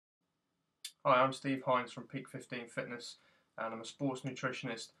Hi, I'm Steve Hines from Peak 15 Fitness, and I'm a sports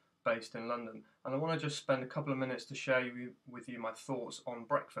nutritionist based in London. And I want to just spend a couple of minutes to share with you my thoughts on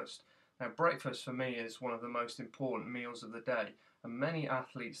breakfast. Now, breakfast for me is one of the most important meals of the day, and many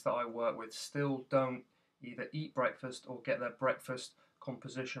athletes that I work with still don't either eat breakfast or get their breakfast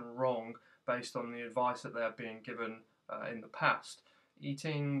composition wrong based on the advice that they're being given in the past.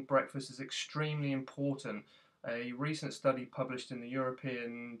 Eating breakfast is extremely important. A recent study published in the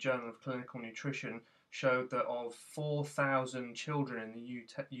European Journal of Clinical Nutrition showed that of 4,000 children in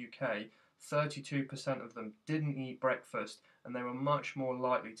the UK, 32% of them didn't eat breakfast, and they were much more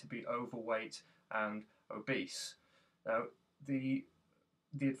likely to be overweight and obese. Now, the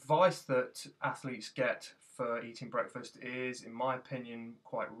the advice that athletes get for eating breakfast is, in my opinion,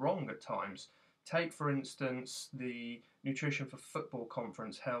 quite wrong at times. Take, for instance, the Nutrition for Football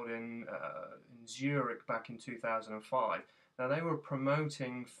conference held in Zurich back in 2005. Now, they were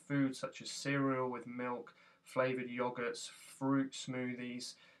promoting foods such as cereal with milk, flavoured yogurts, fruit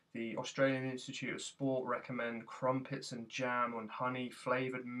smoothies. The Australian Institute of Sport recommend crumpets and jam on honey,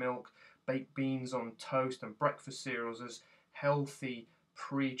 flavoured milk, baked beans on toast, and breakfast cereals as healthy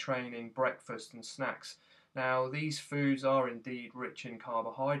pre-training breakfast and snacks. Now, these foods are indeed rich in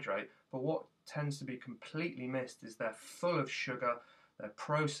carbohydrate, but what tends to be completely missed is they're full of sugar, they're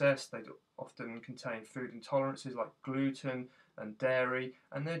processed, they often contain food intolerances like gluten and dairy,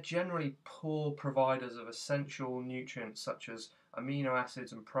 and they're generally poor providers of essential nutrients such as amino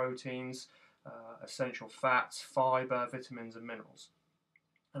acids and proteins, essential fats, fiber, vitamins, and minerals.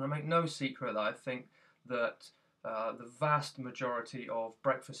 And I make no secret that I think that the vast majority of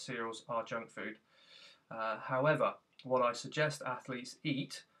breakfast cereals are junk food. However, what I suggest athletes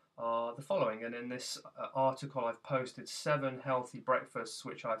eat are the following, and in this article I've posted 7 healthy breakfasts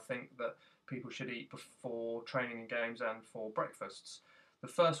which I think that people should eat before training and games and for breakfasts. The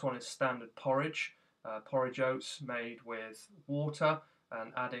first one is standard porridge, porridge oats made with water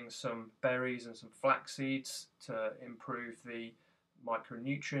and adding some berries and some flax seeds to improve the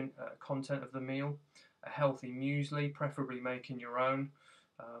micronutrient content of the meal. A healthy muesli, preferably making your own,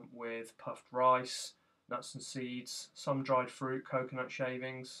 with puffed rice, nuts and seeds, some dried fruit, coconut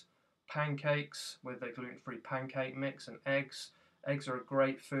shavings, pancakes with a gluten-free pancake mix, and eggs. Eggs are a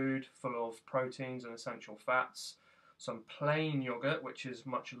great food full of proteins and essential fats. Some plain yogurt, which is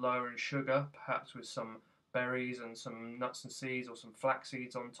much lower in sugar, perhaps with some berries and some nuts and seeds or some flax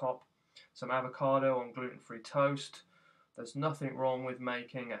seeds on top. Some avocado on gluten-free toast. There's nothing wrong with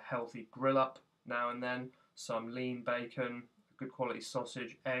making a healthy grill up now and then. Some lean bacon, good quality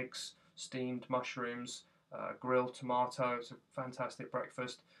sausage, eggs, steamed mushrooms, grilled tomato. It's a fantastic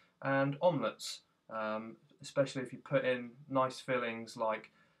breakfast. And omelettes, especially if you put in nice fillings like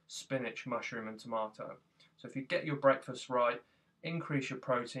spinach, mushroom, and tomato. So if you get your breakfast right, increase your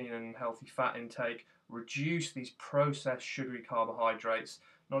protein and healthy fat intake, reduce these processed sugary carbohydrates,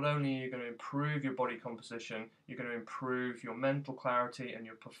 not only are you going to improve your body composition, you're going to improve your mental clarity and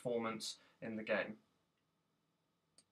your performance in the game.